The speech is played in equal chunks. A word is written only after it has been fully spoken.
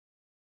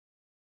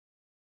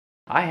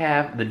I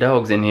have the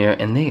dogs in here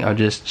and they are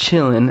just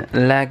chilling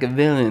like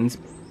villains.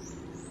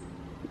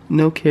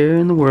 No care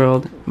in the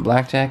world.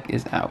 Blackjack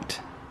is out.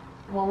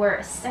 Well,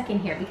 we're stuck in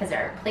here because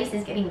our place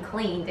is getting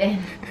cleaned and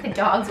the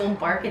dogs will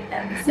bark at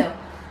them. So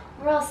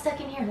we're all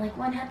stuck in here like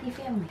one happy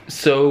family.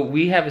 So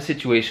we have a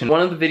situation.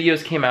 One of the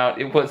videos came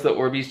out. It was the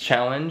Orbeez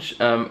challenge.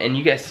 And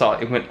you guys saw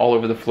it. It went all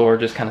over the floor,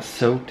 just kind of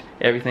soaked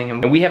everything.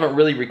 And we haven't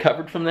really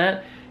recovered from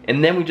that.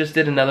 And then we just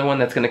did another one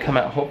that's going to come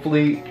out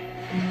hopefully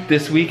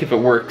this week if it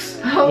works.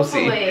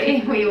 Hopefully, we'll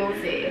see. We will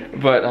see.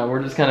 But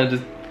we're just kind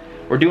of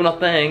we're doing our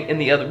thing in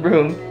the other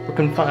room. We're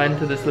confined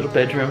to this little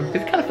bedroom.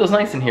 It kind of feels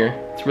nice in here.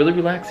 It's really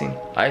relaxing.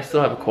 I still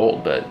have a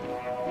cold, but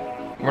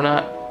we're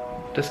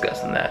not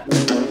discussing that.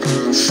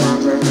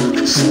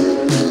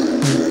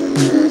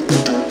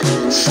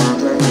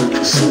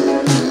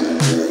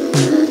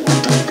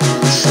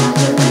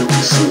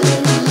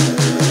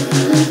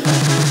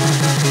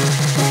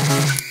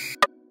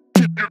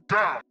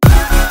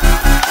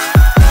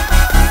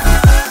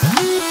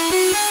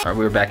 Alright,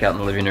 we're back out in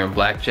the living room.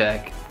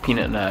 Blackjack,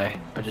 Peanut, and I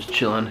are just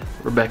chilling.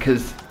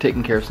 Rebecca's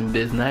taking care of some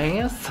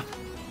business.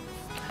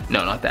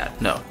 No, not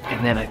that, no.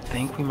 And then I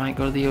think we might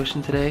go to the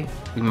ocean today.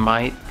 We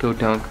might go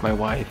dunk my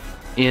wife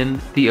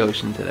in the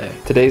ocean today.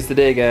 Today's the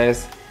day,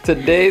 guys.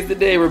 Today's the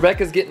day.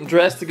 Rebecca's getting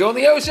dressed to go in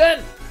the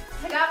ocean.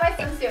 I got my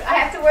swimsuit. I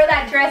have to wear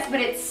that dress, but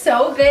it's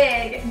so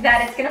big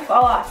that it's gonna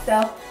fall off.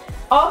 So,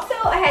 also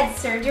I had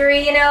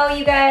surgery, you know,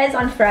 you guys,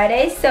 on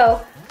Friday.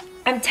 So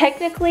I'm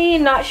technically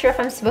not sure if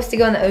I'm supposed to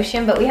go in the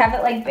ocean, but we have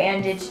it like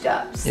bandaged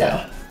up. So.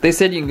 Yeah. They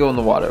said you can go in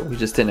the water. We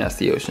just didn't ask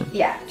the ocean.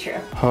 Yeah, true.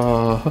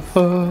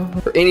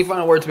 Any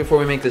final words before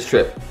we make this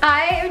trip?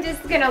 I am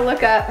just gonna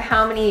look up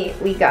how many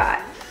we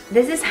got.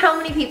 This is how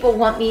many people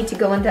want me to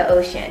go in the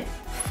ocean.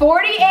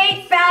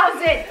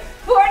 48,000!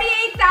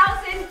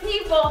 48,000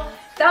 people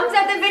thumbs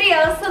up the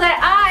video so that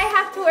I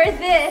have to wear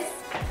this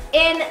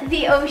in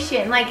the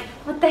ocean. Like,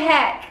 what the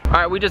heck? All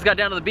right, we just got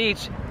down to the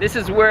beach. This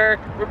is where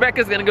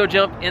Rebecca's gonna go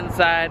jump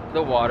inside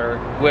the water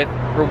with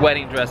her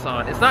wedding dress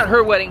on. It's not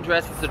her wedding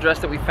dress, it's the dress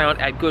that we found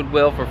at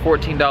Goodwill for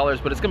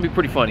 $14, but it's gonna be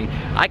pretty funny.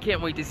 I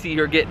can't wait to see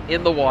her get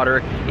in the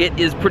water. It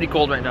is pretty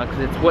cold right now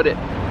because it's what it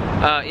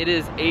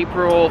is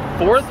April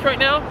 4th right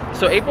now.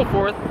 So April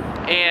 4th,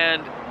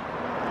 and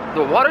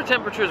the water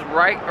temperature is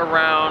right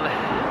around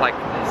like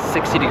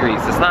 60 degrees.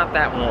 It's not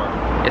that warm.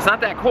 It's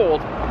not that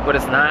cold, but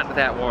it's not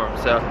that warm.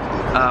 So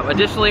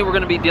additionally, we're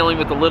gonna be dealing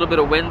with a little bit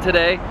of wind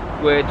today,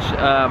 which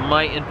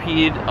might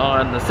impede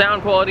on the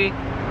sound quality,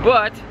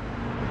 but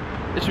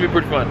it should be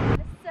pretty fun.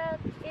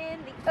 In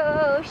the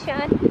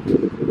ocean,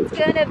 it's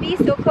gonna be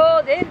so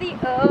cold in the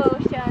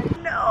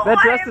ocean. No, that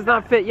dress does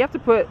not fit. You have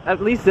to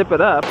at least zip it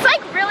up. It's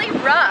like really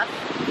rough.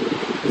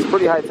 It's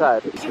pretty high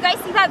tide. Did you guys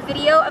see that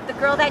video of the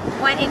girl that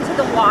went into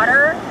the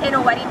water in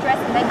a wedding dress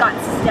and then got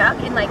stuck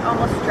and like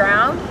almost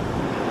drowned?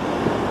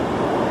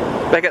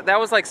 Becca, that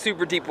was like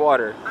super deep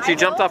water. She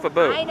jumped off a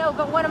boat. I know,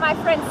 but one of my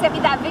friends sent me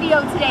that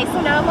video today, so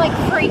now I'm like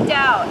freaked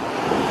out.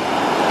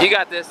 You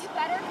got this. You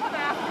better come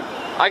after me.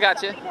 I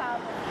got you.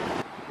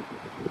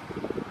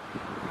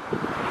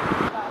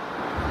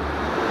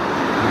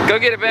 Go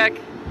get it back.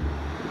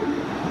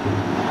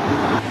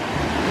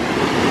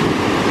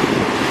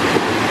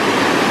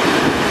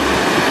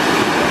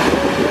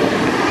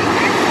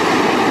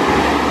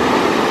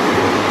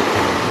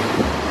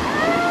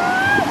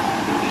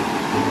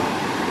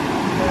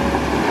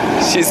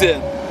 She's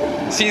in.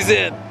 She's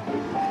in.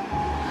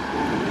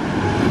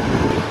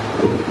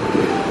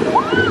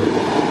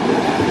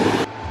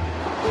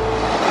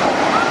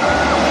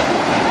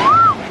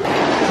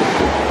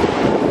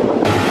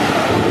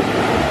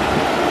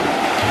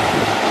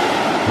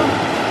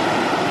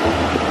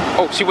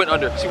 Oh, she went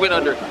under. She went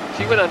under.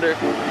 She went under.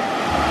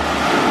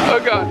 Oh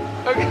God.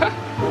 Oh God.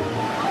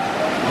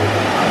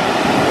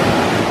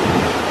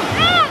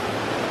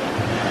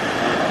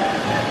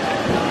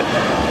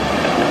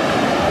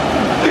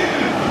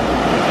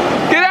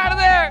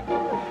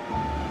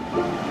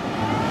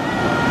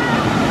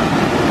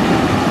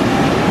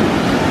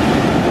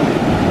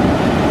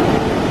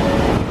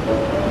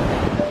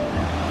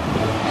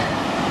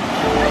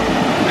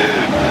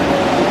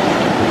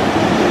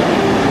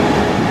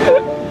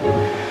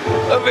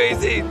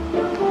 Amazing!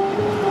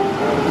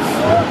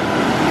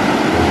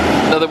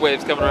 Another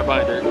wave's coming right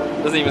behind her.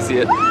 Doesn't even see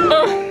it. I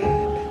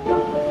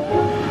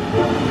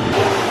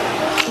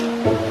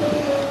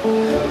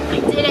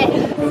did it!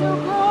 So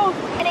cool!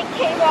 And it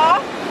came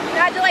off, and I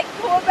had to like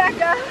pull it back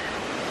up.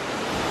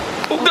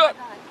 Oh God!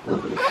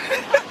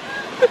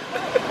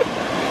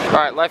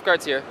 Alright,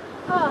 lifeguard's here.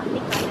 Oh,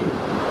 thank you.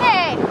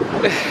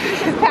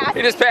 Hey!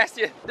 He just passed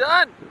you.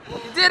 Done!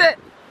 You did it!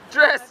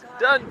 Dress!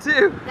 Done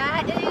too!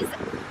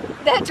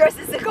 That dress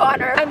is a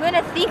goner. I'm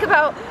gonna think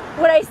about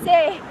what I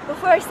say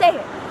before I say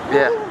it.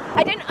 Yeah.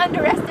 I didn't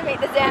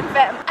underestimate the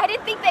Zamfem. I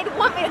didn't think they'd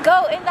want me to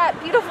go in that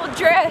beautiful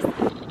dress.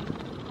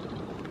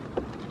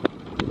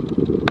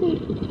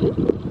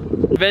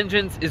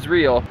 Vengeance is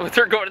real. With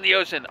her going in the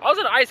ocean. I was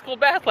in an ice cold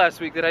bath last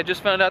week that I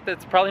just found out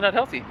that's probably not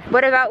healthy.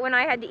 What about when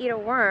I had to eat a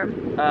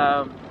worm?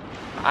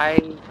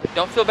 I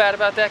don't feel bad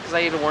about that because I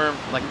ate a worm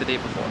like the day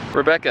before.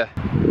 Rebecca,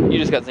 you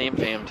just got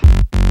zam-fammed.